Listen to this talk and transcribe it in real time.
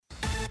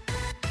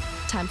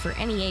Time for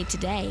NEA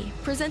Today,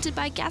 presented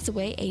by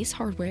Gasaway Ace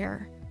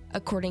Hardware.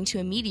 According to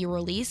a media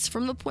release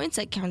from the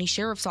Poinsett County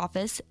Sheriff's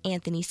Office,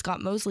 Anthony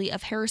Scott Mosley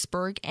of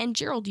Harrisburg and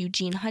Gerald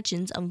Eugene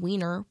Hutchins of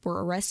Weiner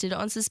were arrested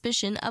on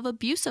suspicion of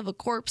abuse of a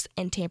corpse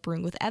and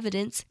tampering with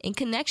evidence in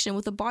connection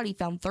with a body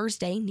found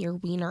Thursday near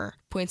Weiner.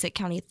 Poinsett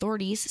County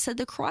authorities said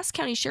the Cross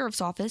County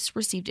Sheriff's Office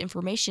received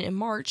information in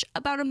March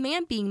about a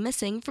man being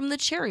missing from the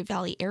Cherry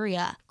Valley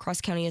area.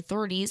 Cross County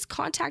authorities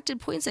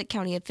contacted Poinsett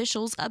County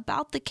officials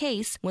about the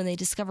case when they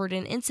discovered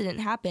an incident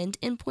happened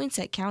in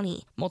Poinsett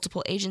County.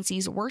 Multiple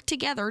agencies worked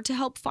together to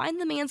help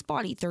find the man's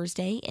body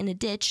Thursday in a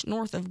ditch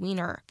north of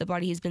Weiner. The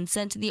body has been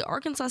sent to the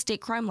Arkansas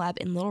State Crime Lab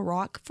in Little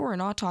Rock for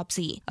an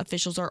autopsy.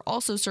 Officials are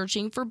also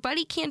searching for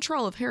Buddy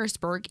Cantrell of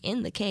Harrisburg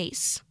in the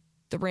case.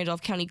 The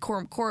Randolph County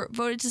Quorum Court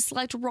voted to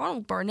select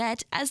Ronald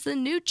Barnett as the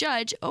new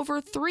judge over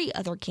 3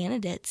 other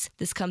candidates.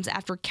 This comes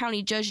after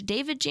County Judge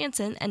David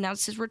Jansen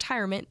announced his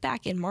retirement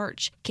back in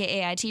March.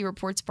 KAIT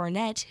reports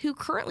Barnett, who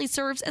currently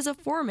serves as a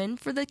foreman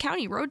for the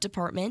County Road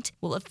Department,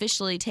 will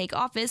officially take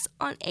office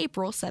on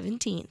April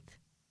 17th.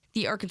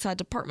 The Arkansas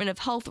Department of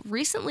Health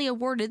recently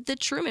awarded the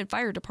Truman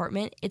Fire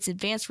Department its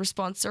Advanced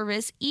Response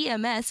Service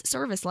EMS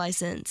service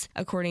license.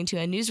 According to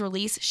a news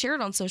release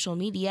shared on social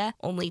media,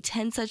 only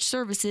 10 such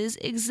services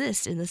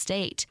exist in the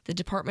state. The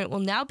department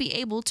will now be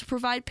able to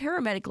provide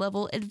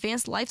paramedic-level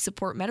advanced life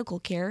support medical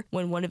care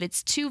when one of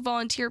its 2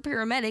 volunteer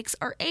paramedics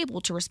are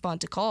able to respond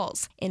to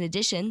calls. In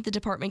addition, the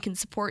department can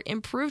support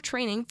improved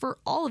training for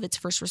all of its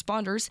first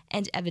responders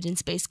and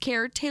evidence-based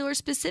care tailored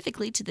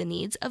specifically to the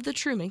needs of the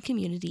Truman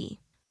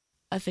community.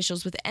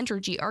 Officials with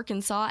Entergy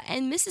Arkansas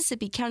and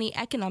Mississippi County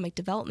Economic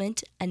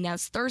Development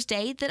announced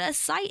Thursday that a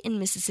site in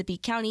Mississippi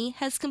County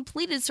has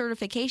completed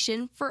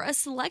certification for a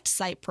Select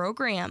Site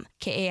program.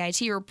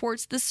 KAIT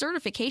reports the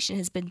certification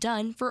has been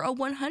done for a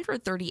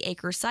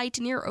 130-acre site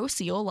near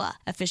Osceola.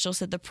 Officials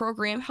said the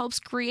program helps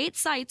create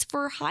sites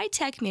for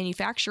high-tech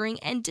manufacturing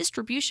and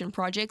distribution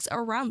projects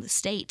around the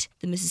state.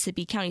 The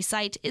Mississippi County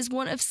site is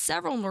one of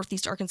several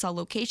Northeast Arkansas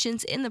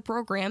locations in the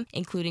program,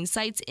 including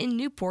sites in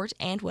Newport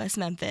and West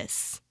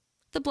Memphis.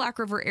 The Black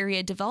River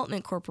Area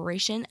Development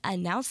Corporation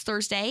announced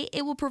Thursday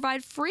it will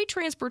provide free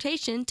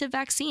transportation to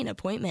vaccine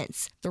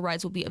appointments. The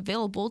rides will be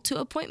available to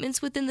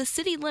appointments within the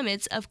city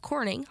limits of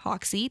Corning,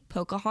 Hoxie,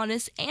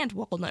 Pocahontas, and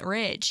Walnut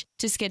Ridge.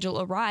 To schedule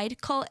a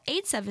ride, call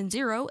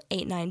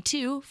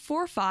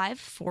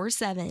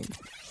 870-892-4547.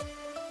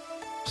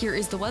 Here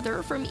is the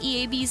weather from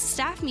EAB's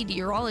staff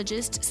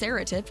meteorologist,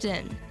 Sarah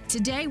Tipton.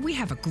 Today, we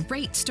have a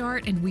great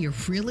start and we are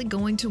really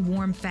going to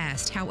warm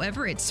fast.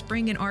 However, it's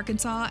spring in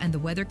Arkansas and the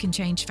weather can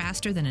change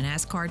faster than a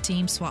NASCAR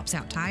team swaps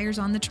out tires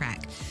on the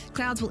track.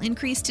 Clouds will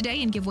increase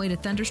today and give way to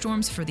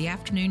thunderstorms for the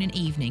afternoon and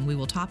evening. We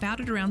will top out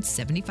at around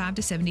 75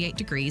 to 78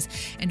 degrees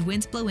and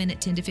winds blow in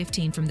at 10 to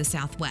 15 from the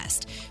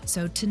southwest.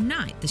 So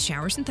tonight, the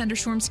showers and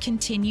thunderstorms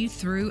continue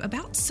through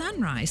about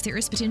sunrise. There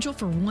is potential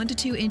for 1 to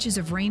 2 inches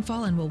of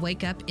rainfall and we'll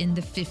wake up in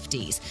the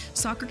 50s.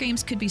 Soccer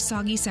games could be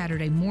soggy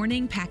Saturday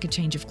morning. Pack a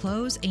change of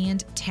clothes and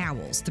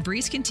towels. The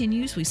breeze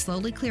continues. We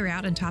slowly clear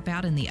out and top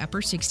out in the upper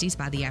 60s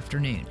by the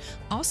afternoon.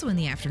 Also in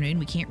the afternoon,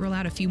 we can't rule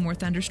out a few more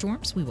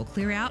thunderstorms. We will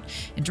clear out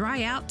and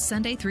dry out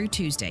Sunday through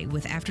Tuesday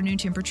with afternoon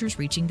temperatures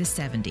reaching the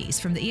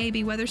 70s. From the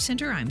EAB Weather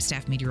Center, I'm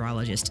staff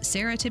meteorologist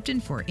Sarah Tipton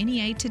for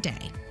NEA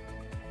Today.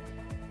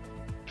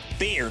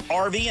 Beard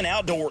RV and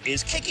Outdoor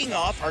is kicking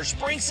off our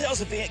spring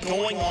sales event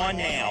going on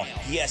now.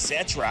 Yes,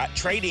 that's right.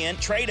 Trade in,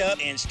 trade up,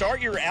 and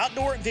start your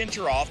outdoor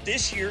adventure off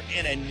this year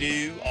in a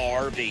new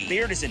RV.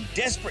 Beard is in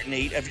desperate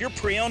need of your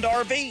pre-owned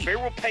RV. Beard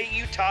will pay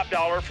you top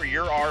dollar for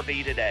your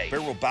RV today.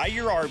 Beard will buy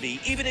your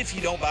RV even if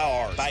you don't buy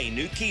ours. Buy a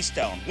new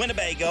Keystone,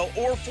 Winnebago,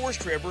 or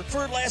Forest River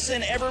for less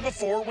than ever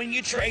before when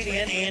you trade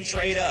in and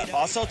trade up.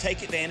 Also,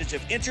 take advantage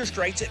of interest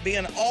rates at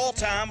being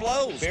all-time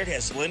lows. Beard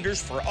has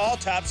lenders for all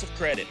types of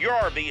credit. Your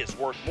RV is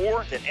worth more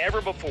than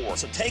ever before.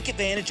 So take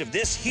advantage of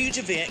this huge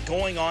event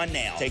going on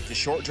now. Take the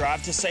short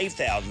drive to save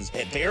thousands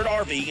at Baird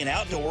RV and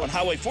Outdoor on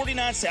Highway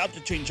 49 South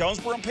between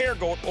Jonesboro and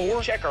Paragould,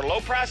 or check our low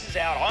prices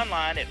out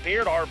online at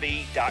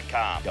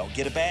BairdRV.com. Don't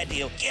get a bad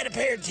deal, get a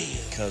Baird deal.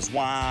 Because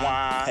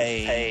why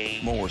pay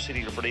more? See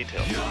dealer for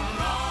details. You're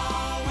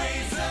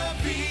always a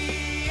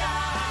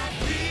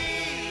VIP.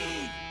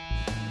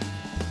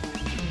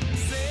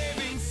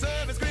 Saving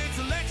service, great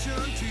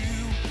selection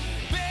too.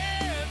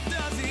 Baird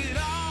does it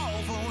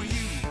all for you.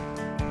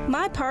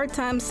 My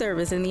part-time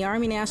service in the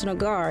Army National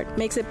Guard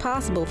makes it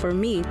possible for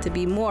me to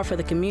be more for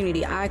the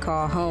community I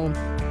call home.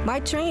 My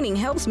training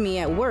helps me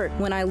at work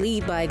when I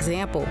lead by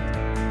example.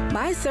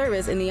 My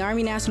service in the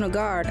Army National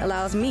Guard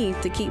allows me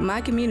to keep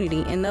my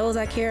community and those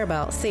I care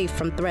about safe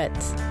from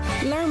threats.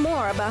 Learn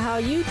more about how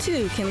you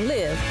too can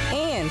live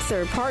and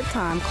serve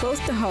part-time close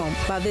to home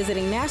by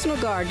visiting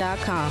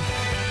NationalGuard.com.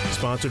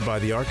 Sponsored by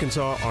the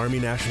Arkansas Army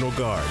National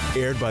Guard.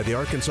 Aired by the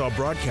Arkansas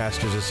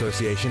Broadcasters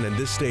Association and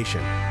this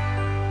station.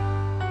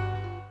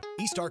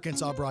 East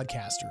Arkansas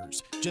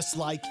Broadcasters. Just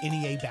like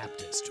NEA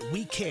Baptist,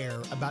 we care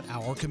about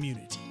our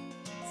community.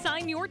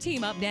 Sign your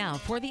team up now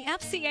for the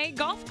FCA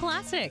Golf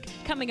Classic,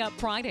 coming up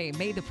Friday,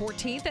 May the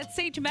 14th at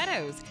Sage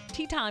Meadows.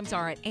 Tee times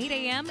are at 8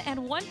 a.m.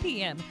 and 1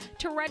 p.m.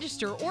 To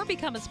register or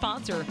become a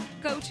sponsor,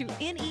 go to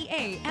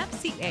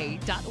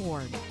neafca.org.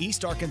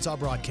 East Arkansas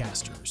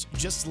Broadcasters,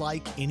 just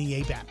like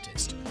NEA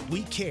Baptist,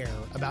 we care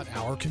about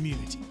our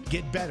community.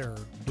 Get better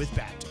with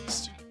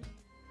Baptist.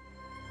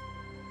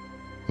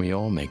 We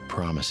all make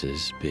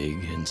promises,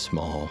 big and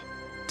small,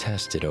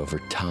 tested over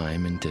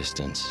time and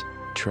distance,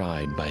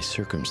 tried by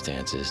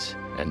circumstances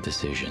and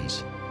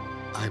decisions.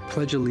 I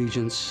pledge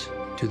allegiance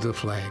to the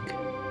flag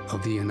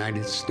of the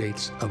United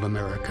States of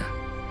America.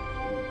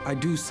 I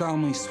do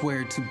solemnly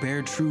swear to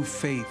bear true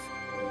faith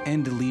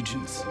and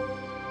allegiance.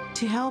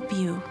 To help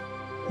you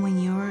when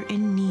you're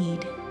in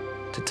need.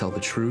 To tell the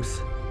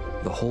truth,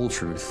 the whole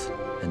truth,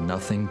 and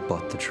nothing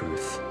but the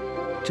truth.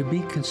 To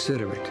be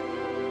considerate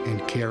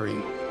and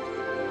caring,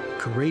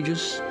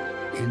 courageous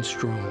and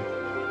strong.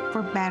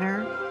 For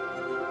better.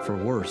 For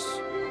worse.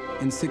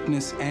 In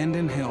sickness and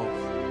in health.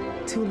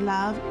 To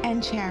love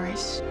and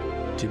cherish.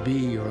 To be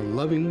your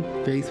loving,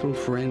 faithful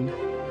friend.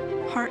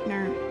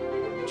 Partner.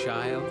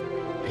 Child.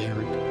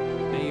 Parent.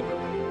 Neighbor.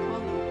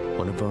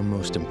 One of our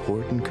most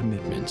important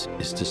commitments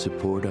is to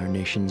support our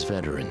nation's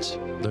veterans.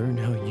 Learn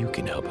how you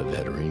can help a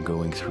veteran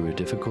going through a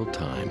difficult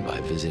time by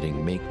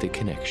visiting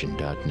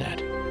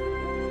maketheconnection.net.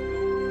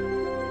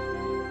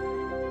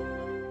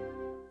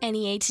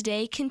 NEA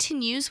Today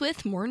continues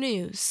with more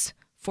news.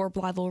 4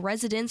 Blytheville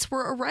residents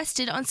were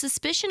arrested on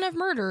suspicion of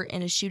murder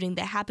in a shooting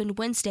that happened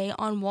Wednesday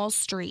on Wall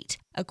Street.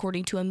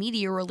 According to a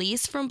media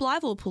release from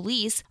Blytheville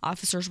Police,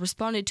 officers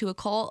responded to a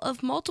call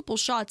of multiple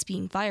shots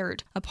being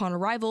fired. Upon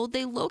arrival,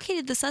 they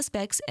located the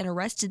suspects and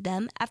arrested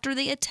them after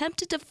they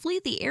attempted to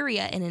flee the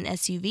area in an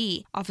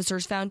SUV.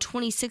 Officers found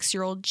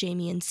 26-year-old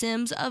Jamian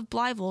Sims of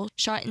Blytheville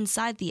shot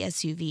inside the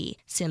SUV.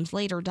 Sims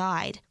later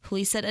died.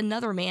 Police said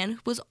another man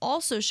was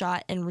also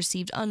shot and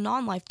received a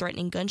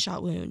non-life-threatening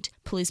gunshot wound.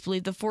 Police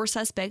believe the 4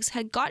 suspects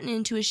had gotten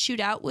into a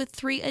shootout with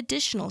 3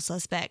 additional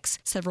suspects.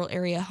 Several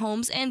area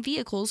homes and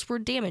vehicles were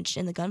damaged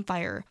in the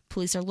gunfire.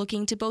 Police are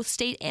looking to both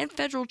state and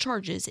federal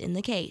charges in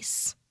the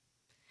case.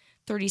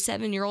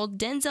 37-year-old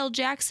Denzel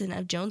Jackson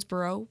of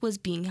Jonesboro was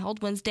being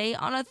held Wednesday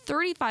on a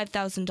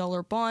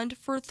 $35,000 bond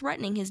for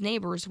threatening his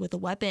neighbors with a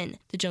weapon.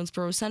 The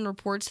Jonesboro Sun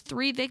reports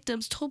 3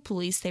 victims told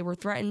police they were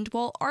threatened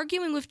while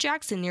arguing with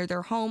Jackson near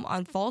their home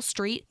on Fall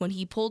Street when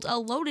he pulled a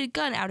loaded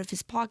gun out of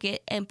his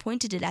pocket and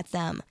pointed it at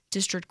them.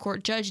 District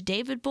Court Judge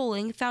David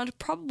Bowling found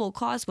probable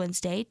cause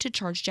Wednesday to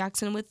charge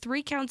Jackson with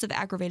 3 counts of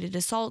aggravated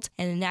assault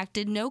and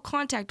enacted no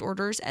contact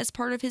orders as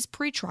part of his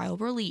pretrial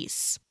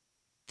release.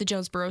 The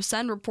Jonesboro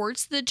Sun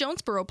reports the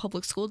Jonesboro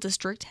Public School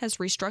District has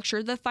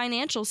restructured the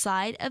financial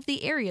side of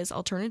the area's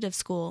alternative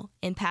school.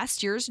 In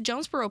past years,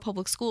 Jonesboro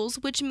Public Schools,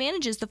 which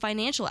manages the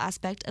financial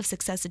aspect of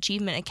Success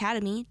Achievement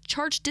Academy,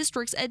 charged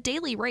districts a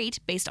daily rate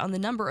based on the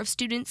number of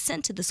students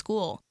sent to the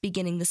school.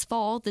 Beginning this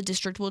fall, the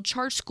district will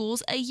charge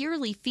schools a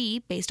yearly fee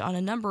based on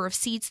a number of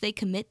seats they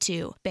commit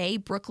to. Bay,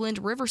 Brookland,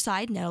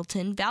 Riverside,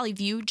 Nettleton, Valley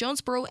View,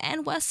 Jonesboro,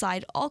 and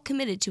Westside all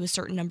committed to a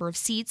certain number of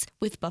seats,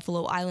 with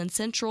Buffalo Island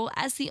Central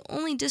as the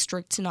only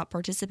district to not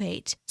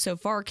participate. So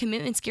far,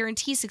 commitments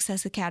guarantee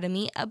Success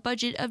Academy a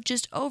budget of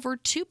just over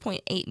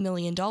 $2.8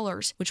 million,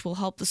 which will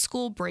help the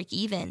school break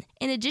even.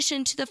 In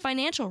addition to the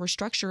financial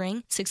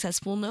restructuring,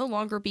 Success will no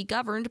longer be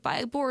governed by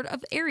a board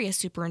of area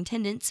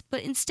superintendents,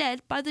 but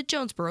instead by the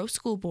Jonesboro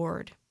School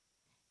Board.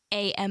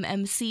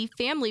 AMMC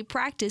Family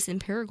Practice in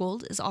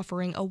Paragould is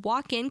offering a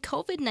walk-in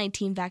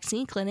COVID-19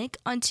 vaccine clinic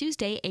on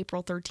Tuesday,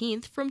 April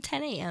 13th from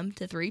 10 a.m.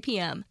 to 3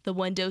 p.m. The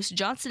 1-dose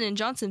Johnson &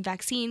 Johnson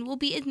vaccine will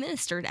be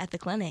administered at the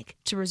clinic.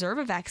 To reserve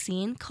a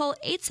vaccine, call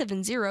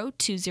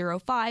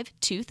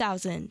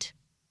 870-205-2000.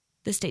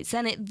 The state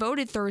Senate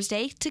voted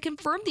Thursday to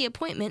confirm the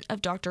appointment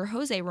of Dr.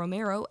 Jose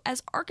Romero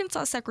as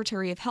Arkansas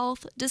Secretary of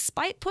Health,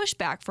 despite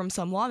pushback from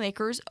some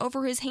lawmakers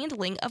over his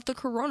handling of the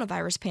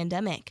coronavirus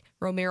pandemic.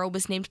 Romero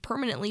was named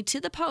permanently to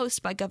the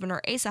post by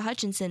Governor Asa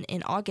Hutchinson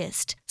in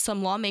August.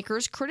 Some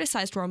lawmakers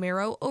criticized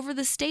Romero over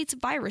the state's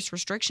virus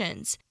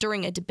restrictions.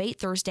 During a debate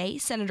Thursday,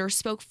 senators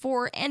spoke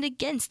for and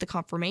against the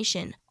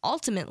confirmation.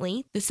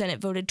 Ultimately, the Senate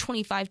voted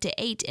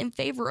 25-8 in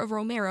favor of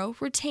Romero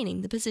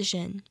retaining the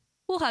position.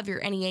 We'll have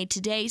your NEA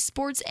Today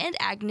sports and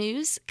ag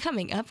news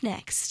coming up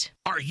next.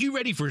 Are you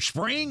ready for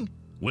spring?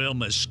 Well,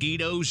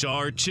 mosquitoes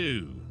are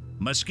too.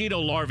 Mosquito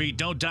larvae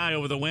don't die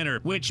over the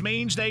winter, which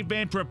means they've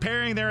been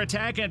preparing their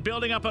attack and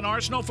building up an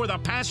arsenal for the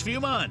past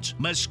few months.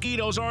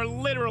 Mosquitoes are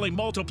literally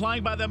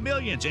multiplying by the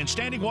millions in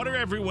standing water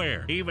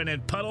everywhere, even in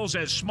puddles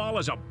as small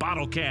as a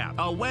bottle cap.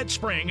 A wet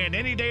spring and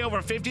any day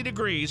over 50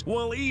 degrees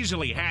will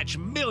easily hatch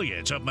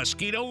millions of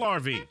mosquito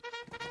larvae.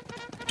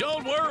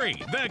 Don't worry,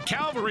 the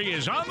cavalry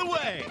is on the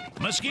way.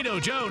 Mosquito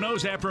Joe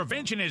knows that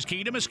prevention is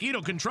key to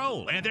mosquito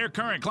control, and their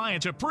current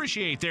clients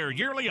appreciate their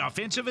yearly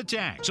offensive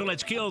attack. So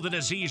let's kill the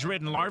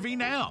disease-ridden larvae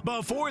now,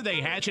 before they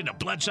hatch into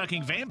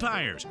blood-sucking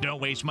vampires. Don't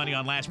waste money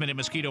on last-minute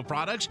mosquito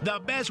products. The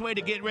best way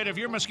to get rid of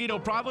your mosquito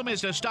problem is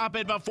to stop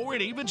it before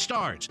it even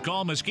starts.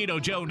 Call Mosquito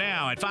Joe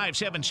now at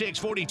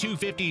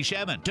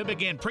 576-4257 to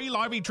begin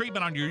pre-larvae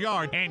treatment on your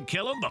yard and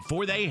kill them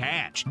before they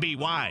hatch. Be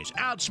wise.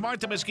 Outsmart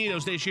the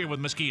mosquitoes this year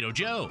with Mosquito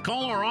Joe.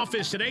 Call our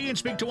office today and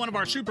speak to one of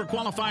our super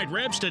qualified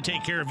reps to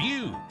take care of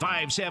you.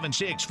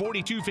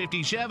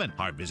 576-4257.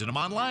 Or visit them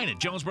online at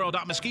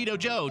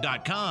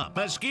jonesboro.mosquitojoe.com.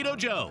 Mosquito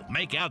Joe.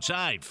 Make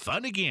outside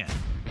fun again.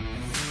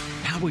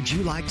 How would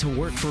you like to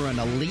work for an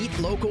elite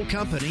local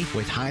company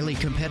with highly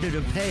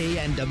competitive pay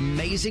and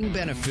amazing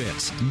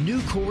benefits?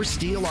 Nucor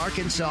Steel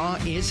Arkansas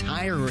is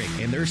hiring,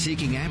 and they're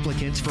seeking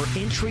applicants for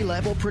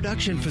entry-level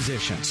production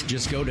positions.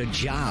 Just go to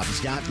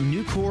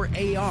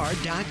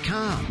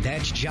jobs.nucorar.com.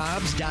 That's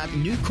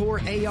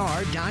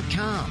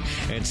jobs.nucorar.com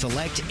and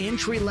select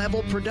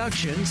entry-level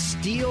production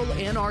steel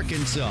in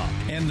Arkansas.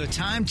 And the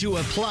time to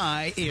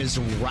apply is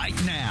right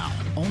now.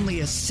 Only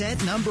a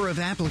set number of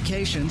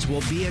applications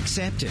will be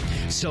accepted,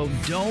 so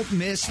don't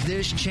miss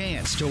this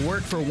chance to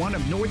work for one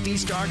of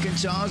Northeast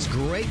Arkansas's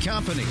great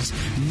companies,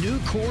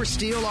 Nucor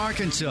Steel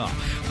Arkansas.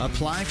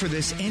 Apply for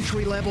this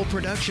entry-level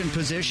production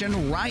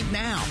position right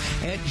now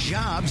at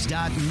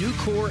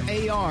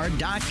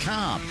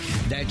jobs.nucorar.com.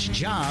 That's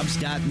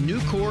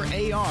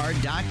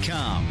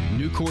jobs.nucorar.com.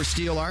 Nucor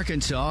Steel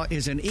Arkansas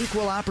is an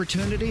equal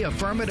opportunity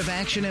affirmative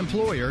action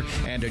employer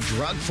and a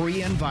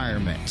drug-free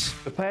environment.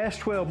 The past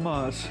 12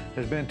 months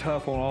has been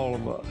tough on all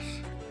of us.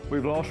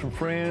 We've lost some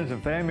friends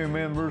and family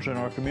members in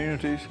our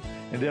communities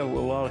and dealt with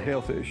a lot of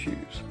health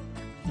issues.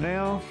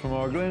 Now, from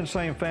our Glen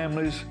Sain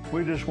families,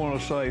 we just want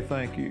to say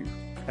thank you.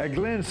 At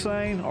Glen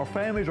Sain, our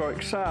families are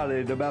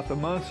excited about the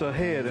months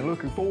ahead and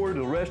looking forward to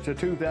the rest of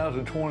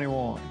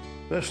 2021.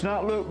 Let's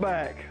not look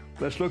back.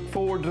 Let's look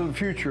forward to the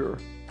future.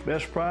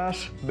 Best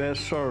price,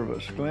 best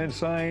service. Glen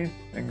Sain,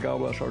 and God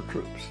bless our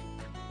troops.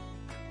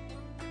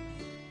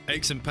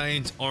 Aches and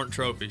pains aren't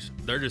trophies.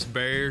 They're just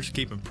barriers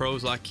keeping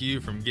pros like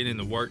you from getting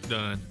the work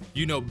done.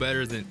 You know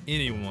better than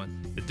anyone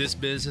that this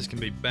business can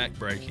be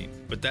backbreaking,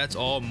 but that's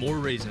all more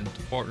reason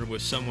to partner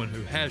with someone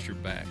who has your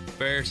back.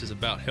 Ferris is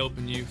about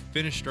helping you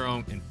finish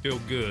strong and feel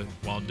good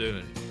while doing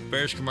it.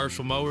 Ferris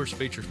Commercial Mowers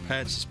features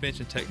pad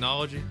suspension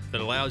technology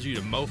that allows you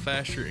to mow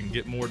faster and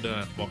get more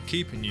done while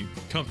keeping you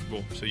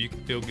comfortable so you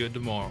can feel good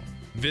tomorrow.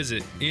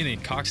 Visit any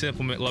Cox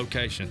Implement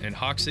location in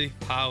Hoxie,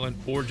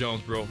 Highland, or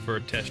Jonesboro for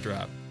a test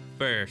drive.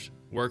 Ferris,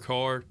 work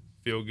hard,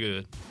 feel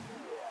good.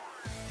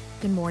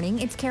 Good morning,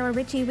 it's Kara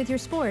Ritchie with your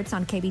sports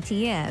on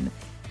KBTM.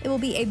 It will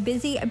be a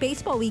busy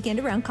baseball weekend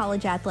around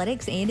college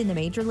athletics and in the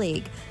Major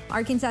League.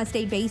 Arkansas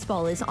State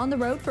Baseball is on the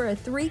road for a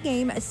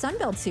 3-game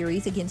Sunbelt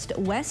series against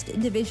West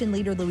Division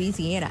leader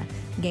Louisiana.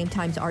 Game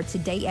times are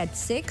today at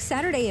 6,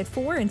 Saturday at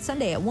 4, and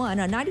Sunday at 1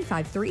 on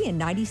 95.3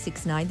 and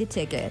 96.9 The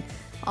Ticket.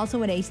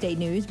 Also in A-State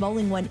news,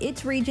 bowling won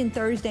its region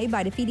Thursday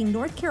by defeating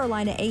North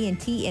Carolina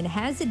A&T and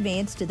has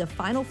advanced to the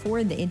Final Four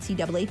in the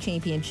NCAA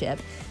championship.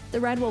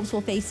 The Red Wolves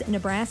will face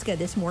Nebraska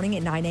this morning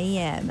at 9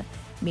 a.m.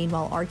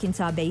 Meanwhile,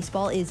 Arkansas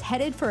baseball is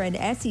headed for an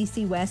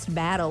SEC West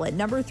battle at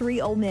number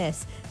 3 Ole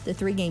Miss. The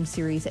 3-game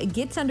series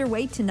gets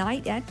underway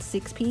tonight at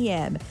 6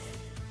 p.m.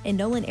 And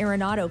Nolan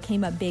Arenado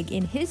came up big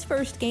in his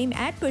first game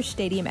at Busch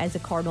Stadium as a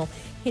Cardinal,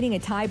 hitting a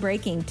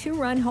tie-breaking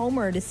 2-run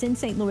homer to send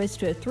St. Louis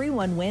to a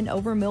 3-1 win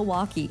over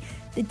Milwaukee.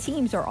 The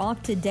teams are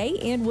off today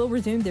and will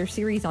resume their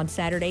series on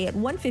Saturday at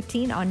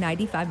 1:15 on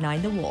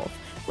 95.9 The Wolf.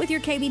 With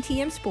your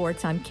KBTM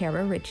Sports, I'm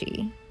Kara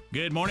Ritchie.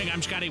 Good morning.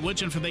 I'm Scotty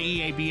Woodson from the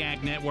EAB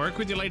Ag Network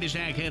with your latest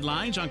ag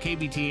headlines on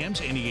KBTM's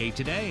NEA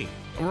Today.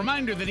 A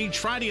reminder that each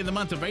Friday in the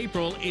month of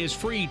April is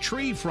Free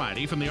Tree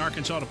Friday from the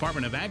Arkansas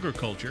Department of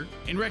Agriculture.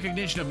 In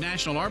recognition of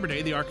National Arbor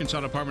Day, the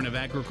Arkansas Department of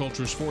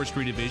Agriculture's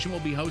Forestry Division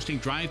will be hosting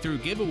drive-through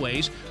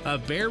giveaways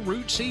of bare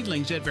root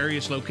seedlings at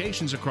various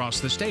locations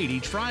across the state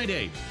each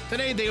Friday.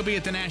 Today, they'll be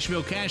at the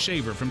Nashville Cash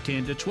Saver from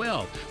 10 to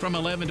 12, from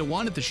 11 to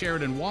 1 at the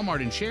Sheridan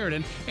Walmart in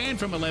Sheridan, and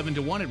from 11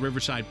 to 1 at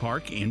Riverside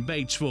Park in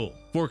Batesville.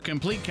 For a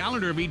complete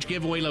calendar of each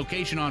giveaway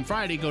location on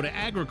Friday, go to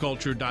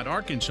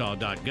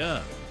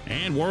agriculture.arkansas.gov.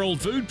 And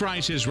world food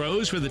prices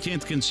rose for the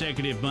 10th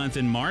consecutive month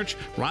in March,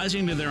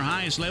 rising to their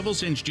highest level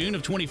since June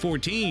of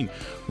 2014.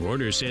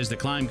 Reuters says the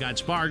climb got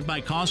sparked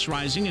by costs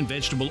rising in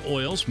vegetable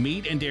oils,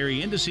 meat, and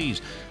dairy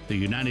indices. The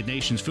United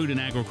Nations Food and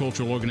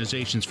Agricultural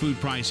Organization's Food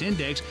Price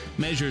Index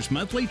measures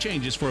monthly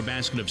changes for a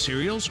basket of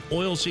cereals,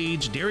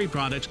 oilseeds, dairy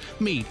products,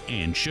 meat,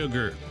 and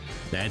sugar.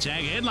 That's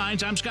Ag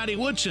Headlines. I'm Scotty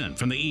Woodson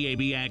from the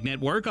EAB Ag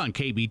Network on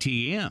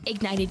KBTM.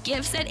 Ignited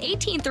Gifts at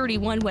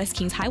 1831 West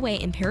Kings Highway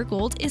in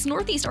Paragould is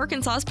Northeast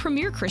Arkansas's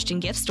premier Christian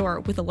gift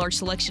store with a large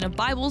selection of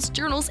Bibles,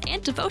 journals,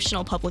 and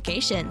devotional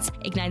publications.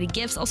 Ignited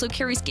Gifts also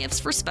carries gifts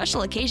for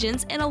special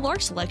occasions and a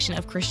large selection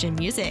of Christian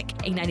music.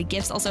 Ignited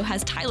Gifts also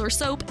has Tyler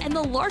soap and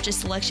the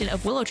largest selection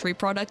of Willow Tree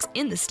products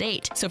in the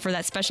state. So for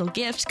that special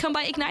gift, come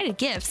by Ignited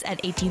Gifts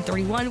at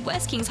 1831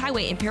 West Kings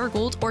Highway in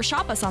Paragould or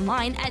shop us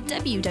online at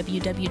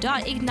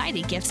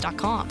www.ignitedgifts.com.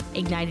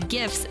 Ignited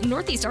Gifts,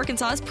 Northeast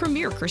Arkansas's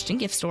premier Christian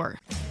gift store.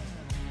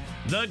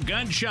 The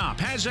Gun Shop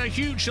has a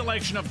huge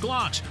selection of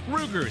Glocks,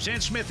 Rugers,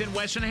 and Smith &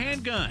 Wesson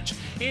handguns.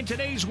 In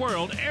today's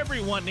world,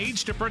 everyone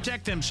needs to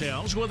protect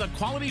themselves with a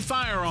quality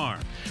firearm.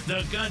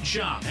 The Gun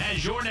Shop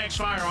has your next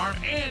firearm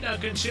and a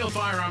concealed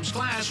firearms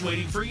class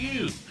waiting for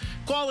you.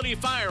 Quality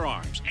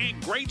firearms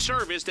and great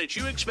service that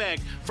you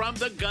expect from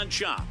The Gun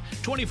Shop.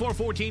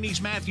 2414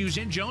 East Matthews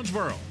in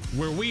Jonesboro,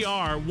 where we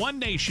are one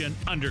nation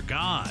under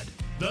God.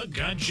 The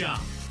Gun Shop.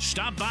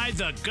 Stop by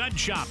The Gun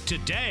Shop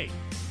today.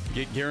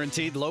 Get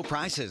guaranteed low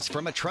prices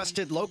from a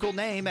trusted local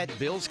name at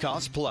Bill's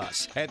Cost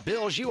Plus. At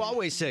Bill's, you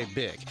always save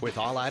big, with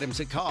all items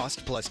at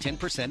cost plus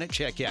 10% at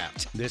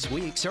checkout. This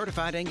week,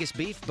 certified Angus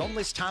beef,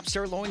 boneless top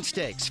sirloin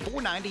steaks,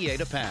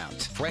 $4.98 a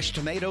pound. Fresh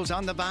tomatoes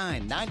on the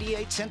vine,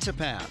 98 cents a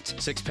pound.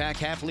 6-pack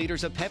half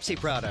liters of Pepsi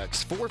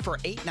products, 4 for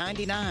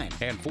 $8.99.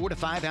 And 4 to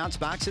 5 ounce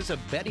boxes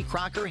of Betty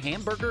Crocker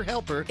Hamburger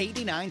Helper,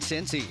 89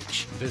 cents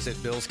each. Visit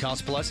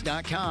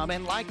BillsCostPlus.com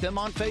and like them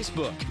on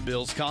Facebook.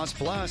 Bill's Cost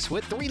Plus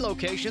with 3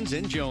 locations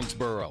in Jonesboro.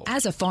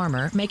 As a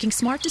farmer, making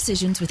smart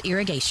decisions with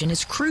irrigation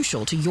is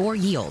crucial to your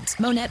yields.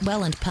 Monette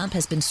Well and Pump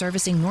has been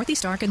servicing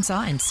Northeast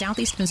Arkansas and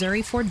Southeast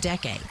Missouri for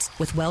decades.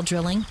 With well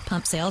drilling,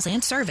 pump sales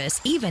and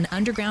service, even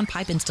underground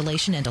pipe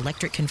installation and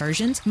electric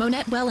conversions,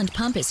 Monette Well and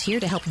Pump is here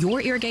to help your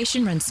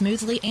irrigation run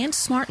smoothly and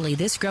smartly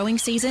this growing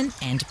season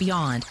and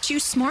beyond.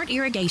 Choose smart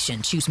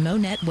irrigation. Choose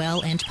Monette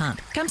Well and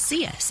Pump. Come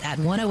see us at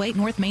 108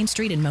 North Main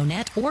Street in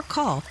Monette or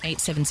call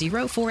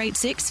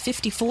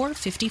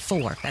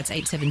 870-486-5454. That's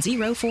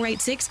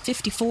 870-486-5454.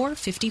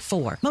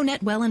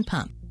 Monette Well and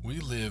Pump. We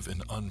live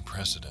in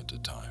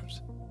unprecedented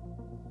times.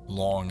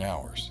 Long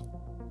hours.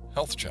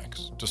 Health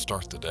checks to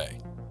start the day.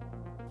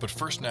 But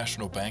First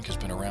National Bank has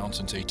been around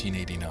since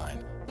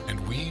 1889, and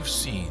we've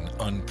seen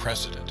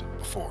unprecedented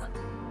before.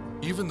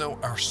 Even though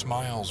our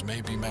smiles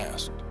may be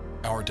masked,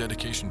 our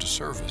dedication to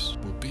service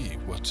will be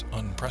what's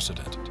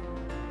unprecedented.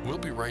 We'll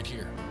be right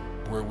here,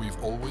 where we've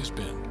always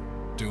been,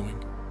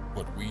 doing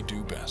what we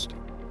do best,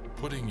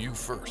 putting you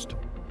first.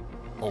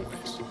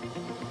 Always.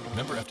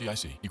 Member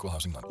FDIC, Equal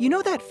Housing Lender. You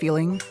know that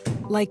feeling?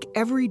 Like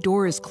every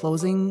door is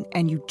closing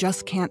and you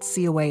just can't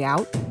see a way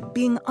out?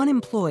 Being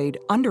unemployed,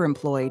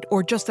 underemployed,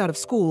 or just out of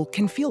school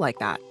can feel like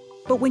that.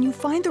 But when you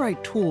find the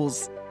right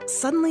tools,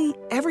 suddenly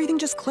everything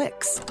just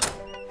clicks.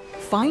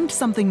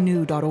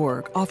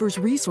 FindSomethingNew.org offers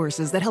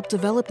resources that help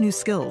develop new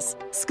skills.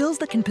 Skills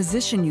that can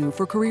position you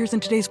for careers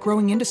in today's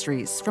growing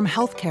industries, from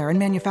healthcare and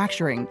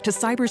manufacturing to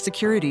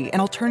cybersecurity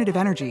and alternative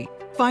energy.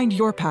 Find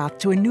your path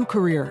to a new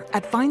career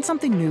at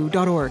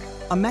FindSomethingNew.org.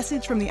 A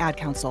message from the Ad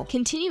Council.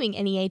 Continuing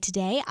NEA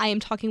today, I am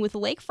talking with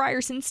Lake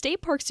Frierson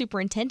State Park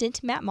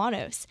Superintendent Matt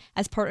Manos.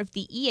 As part of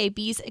the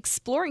EAB's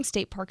Exploring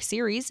State Park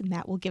series,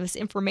 Matt will give us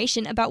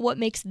information about what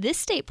makes this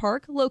state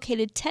park,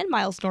 located 10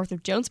 miles north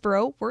of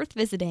Jonesboro, worth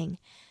visiting.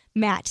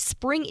 Matt,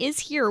 spring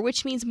is here,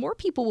 which means more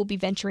people will be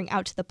venturing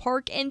out to the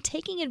park and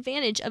taking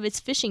advantage of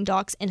its fishing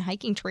docks and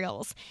hiking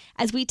trails.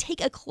 As we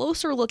take a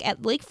closer look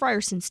at Lake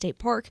Frierson State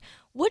Park,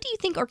 what do you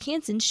think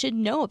Arkansans should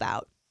know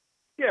about?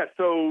 Yeah,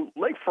 so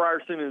Lake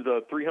Frierson is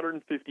a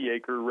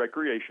 350-acre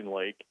recreation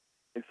lake,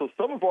 and so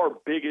some of our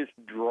biggest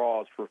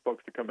draws for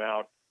folks to come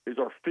out is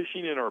our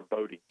fishing and our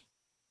boating.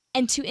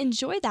 And to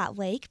enjoy that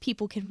lake,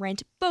 people can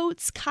rent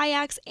boats,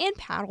 kayaks, and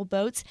paddle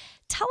boats.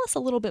 Tell us a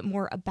little bit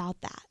more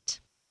about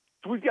that.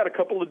 So we've got a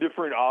couple of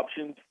different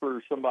options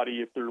for somebody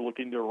if they're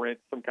looking to rent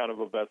some kind of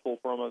a vessel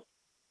from us.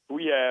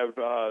 We have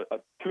a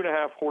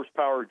 2.5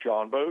 horsepower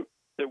John boat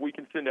that we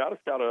can send out.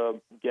 It's got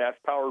a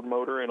gas-powered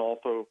motor and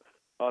also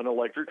an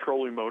electric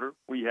trolling motor.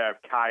 We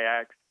have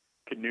kayaks,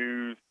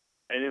 canoes,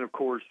 and then, of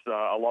course,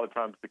 a lot of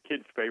times the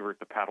kids' favorite,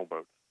 the paddle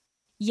boats.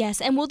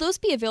 Yes, and will those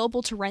be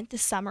available to rent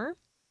this summer?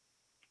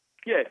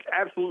 Yes,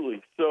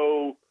 absolutely.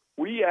 So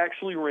we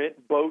actually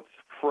rent boats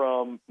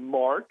from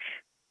March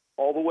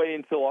all the way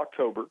until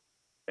October.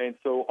 And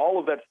so all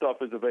of that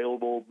stuff is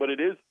available, but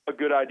it is a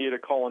good idea to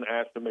call and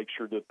ask to make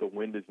sure that the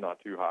wind is not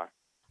too high.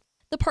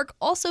 The park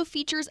also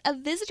features a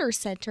visitor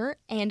center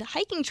and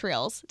hiking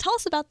trails. Tell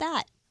us about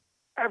that.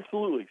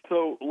 Absolutely.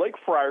 So Lake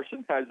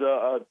Frierson has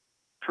a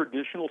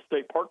traditional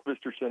state park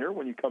visitor center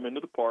when you come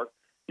into the park.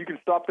 You can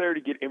stop there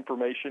to get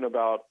information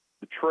about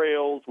the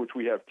trails, which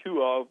we have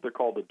 2 of. They're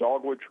called the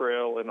Dogwood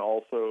Trail and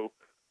also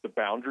the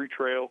Boundary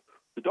Trail.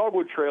 The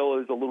Dogwood Trail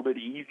is a little bit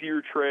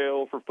easier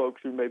trail for folks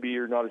who maybe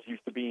are not as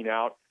used to being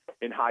out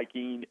and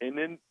hiking. And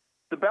then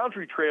the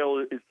Boundary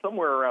Trail is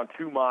somewhere around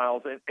 2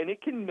 miles, and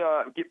it can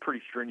get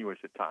pretty strenuous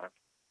at times.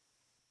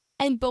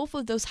 And both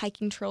of those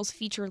hiking trails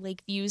feature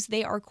lake views.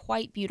 They are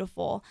quite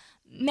beautiful.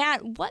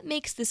 Matt, what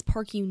makes this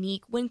park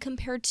unique when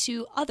compared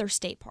to other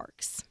state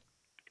parks?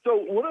 So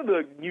one of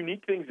the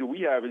unique things that we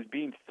have is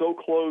being so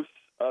close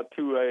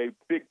to a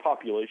big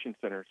population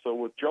center. So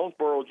with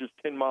Jonesboro just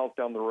 10 miles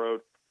down the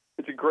road,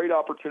 it's a great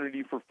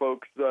opportunity for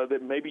folks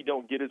that maybe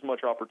don't get as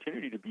much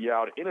opportunity to be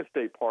out in a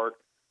state park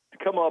to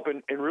come up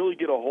and really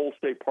get a whole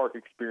state park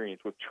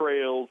experience with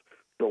trails,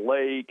 the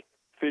lake,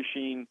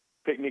 fishing,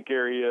 picnic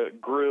area,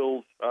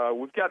 grills.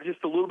 We've got just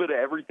a little bit of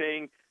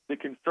everything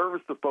that can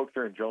service the folks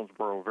there in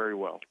Jonesboro very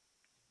well.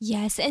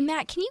 Yes, and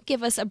Matt, can you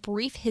give us a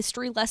brief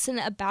history lesson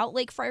about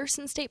Lake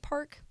Frierson State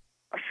Park?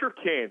 I sure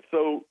can.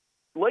 So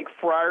Lake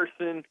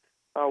Frierson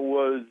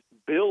was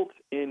built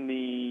in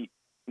the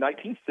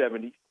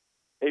 1970s.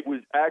 It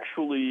was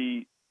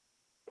actually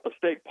a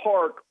state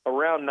park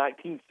around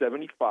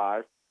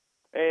 1975.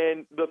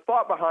 And the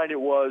thought behind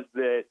it was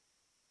that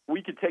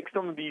we could take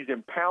some of these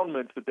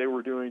impoundments that they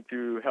were doing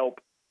to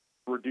help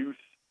reduce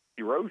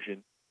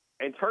erosion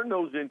and turn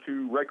those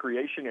into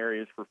recreation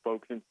areas for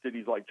folks in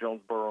cities like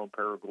Jonesboro and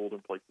Paragould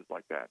and places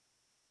like that.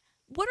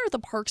 What are the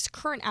park's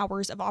current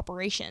hours of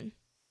operation?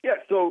 Yeah,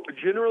 so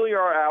generally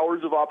our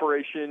hours of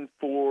operation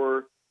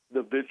for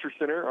the Visitor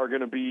Center are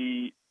going to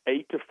be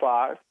 8 to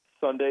 5,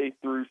 Sunday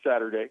through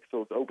Saturday.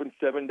 So it's open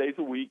 7 days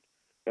a week.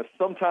 Now,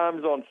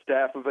 sometimes on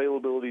staff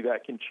availability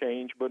that can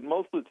change, but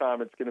most of the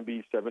time it's going to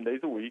be 7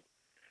 days a week.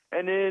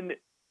 And then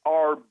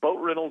our boat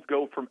rentals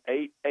go from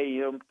 8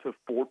 a.m. to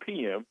 4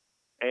 p.m.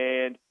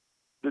 And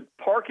the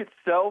park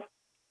itself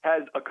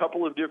has a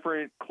couple of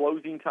different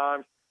closing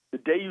times. The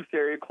day use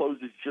area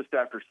closes just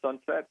after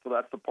sunset, so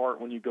that's the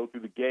part when you go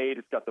through the gate.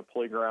 It's got the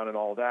playground and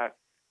all that.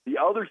 The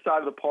other side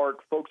of the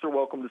park, folks are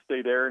welcome to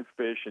stay there and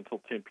fish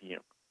until 10 p.m.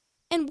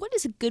 And what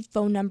is a good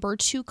phone number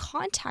to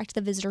contact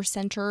the Visitor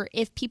Center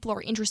if people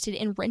are interested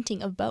in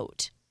renting a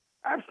boat?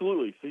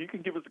 Absolutely. So you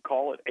can give us a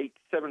call at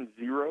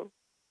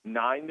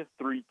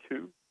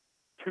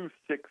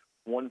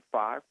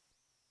 870-932-2615.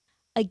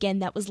 Again,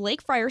 that was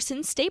Lake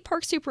Frierson State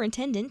Park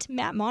Superintendent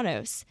Matt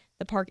Manos.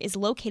 The park is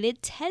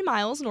located 10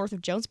 miles north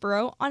of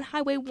Jonesboro on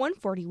Highway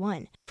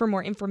 141. For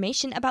more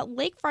information about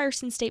Lake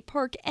Frierson State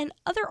Park and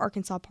other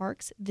Arkansas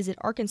parks, visit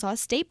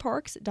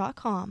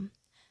arkansasstateparks.com.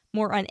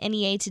 More on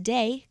NEA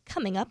Today,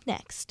 coming up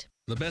next.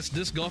 The best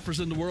disc golfers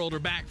in the world are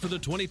back for the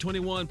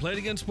 2021 Play It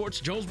Again Sports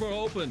Jonesboro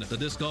Open. The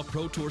Disc Golf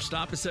Pro Tour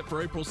stop is set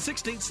for April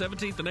 16th,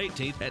 17th, and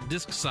 18th at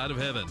Disc Side of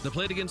Heaven. The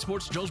Play It Again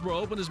Sports Jonesboro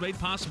Open is made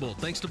possible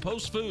thanks to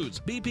Post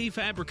Foods, BP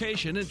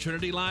Fabrication, and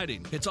Trinity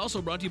Lighting. It's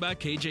also brought to you by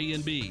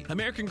KJNB,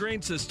 American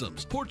Grain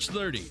Systems, Porch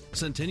 30,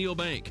 Centennial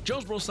Bank,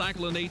 Jonesboro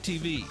Cycle and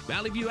ATV,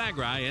 Valley View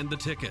Agri, and The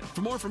Ticket.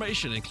 For more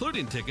information,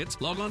 including tickets,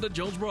 log on to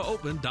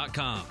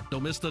JonesboroOpen.com.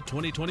 Don't miss the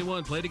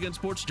 2021 Play It Again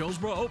Sports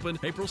Jonesboro Open,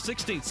 April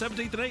 16th,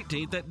 17th, and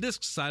 18th at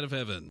Disc Side of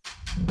Heaven.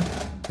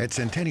 At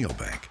Centennial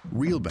Bank,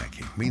 real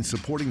banking means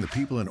supporting the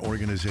people and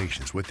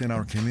organizations within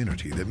our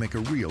community that make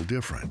a real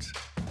difference.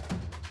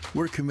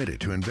 We're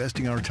committed to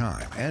investing our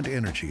time and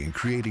energy in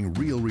creating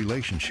real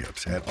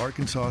relationships at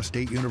Arkansas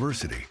State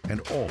University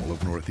and all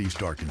of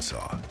Northeast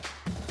Arkansas.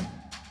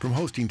 From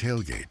hosting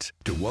tailgates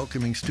to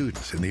welcoming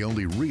students in the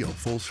only real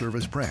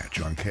full-service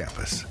branch on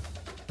campus.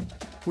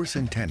 We're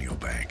Centennial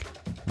Bank,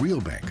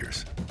 real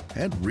bankers,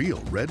 and real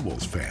Red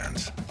Wolves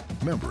fans.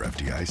 Member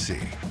FDIC.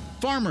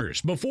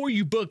 Farmers, before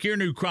you book your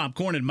new crop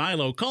corn and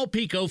milo, call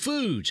Pico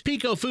Foods.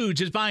 Pico Foods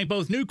is buying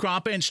both new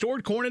crop and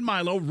stored corn and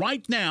milo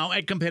right now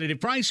at competitive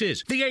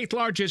prices. The 8th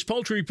largest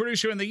poultry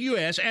producer in the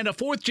U.S. and a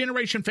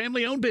 4th-generation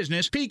family-owned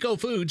business, Pico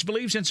Foods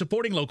believes in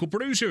supporting local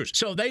producers.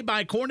 So they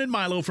buy corn and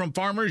milo from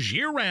farmers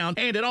year-round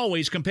and at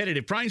always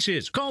competitive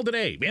prices. Call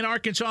today in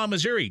Arkansas,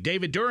 Missouri,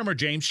 David Durham or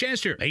James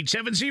Chester,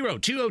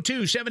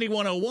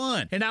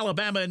 870-202-7101. In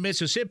Alabama and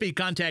Mississippi,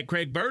 contact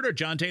Craig Bird or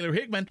John Taylor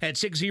Hickman at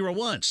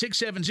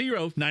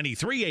 601-670-9383.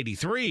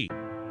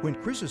 When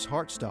Chris's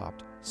heart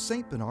stopped,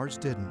 St. Bernard's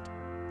didn't.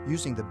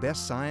 Using the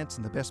best science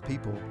and the best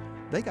people,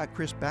 they got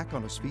Chris back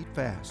on his feet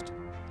fast.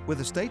 With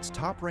the state's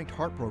top-ranked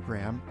heart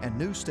program and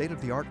new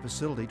state-of-the-art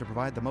facility to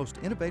provide the most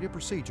innovative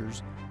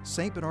procedures,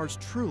 St. Bernard's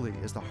truly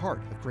is the heart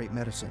of great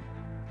medicine.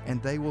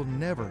 And they will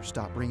never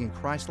stop bringing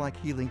Christ-like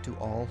healing to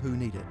all who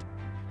need it.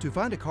 To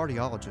find a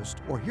cardiologist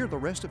or hear the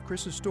rest of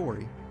Chris's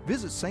story,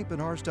 visit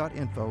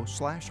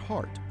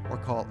stbernards.info/heart or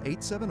call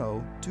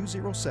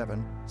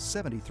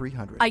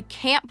 870-207-7300. I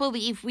can't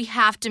believe we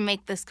have to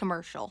make this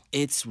commercial.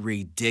 It's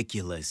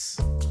ridiculous.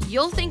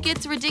 You'll think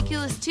it's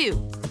ridiculous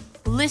too.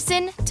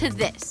 Listen to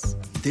this.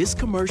 This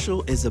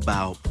commercial is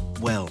about,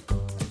 well,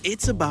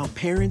 it's about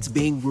parents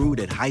being rude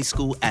at high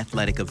school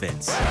athletic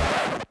events.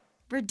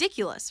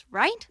 Ridiculous,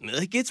 right?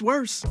 It gets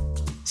worse.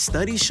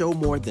 Studies show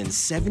more than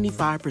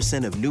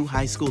 75% of new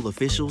high school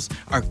officials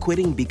are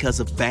quitting because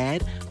of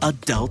bad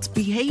adult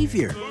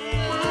behavior.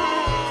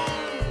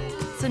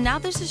 So now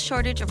there's a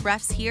shortage of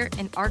refs here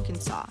in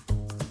Arkansas.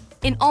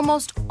 In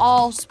almost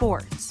all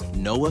sports.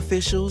 No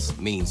officials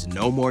means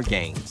no more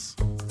games.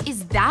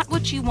 Is that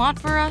what you want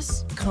for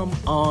us? Come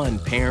on,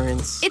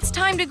 parents. It's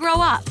time to grow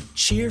up.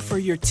 Cheer for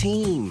your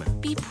team.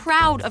 Be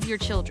proud of your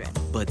children.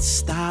 But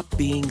stop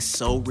being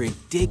so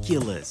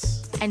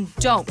ridiculous. And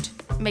don't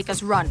make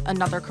us run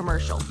another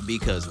commercial.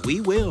 Because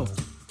we will.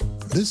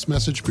 This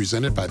message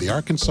presented by the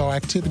Arkansas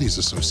Activities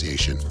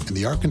Association and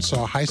the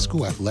Arkansas High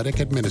School Athletic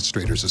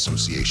Administrators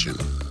Association,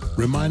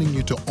 reminding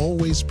you to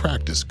always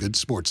practice good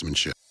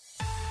sportsmanship.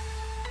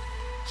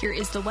 Here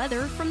is the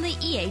weather from the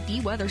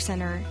EAB Weather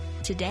Center.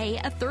 Today,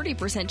 a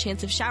 30%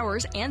 chance of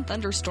showers and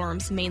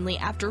thunderstorms, mainly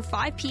after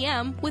 5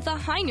 p.m. with a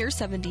high near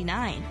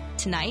 79.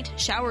 Tonight,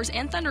 showers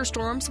and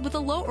thunderstorms with a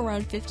low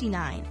around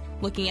 59.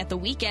 Looking at the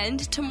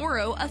weekend,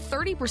 tomorrow, a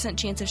 30%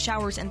 chance of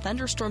showers and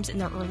thunderstorms in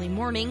the early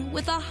morning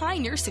with a high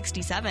near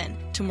 67.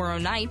 Tomorrow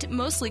night,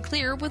 mostly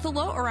clear with a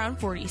low around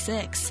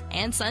 46.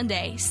 And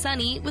Sunday,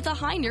 sunny with a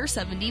high near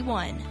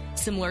 71.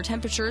 Similar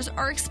temperatures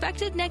are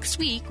expected next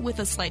week with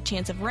a slight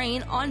chance of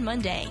rain on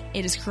Monday.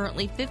 It is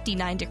currently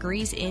 59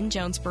 degrees in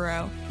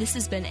Jonesboro. This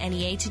has been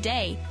NEA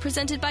Today,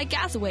 presented by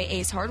Gasaway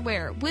Ace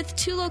Hardware with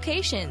 2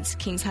 locations,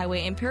 Kings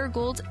Highway in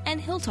Paragould and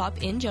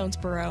Hilltop in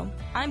Jonesboro.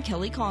 I'm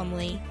Kelly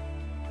Conley.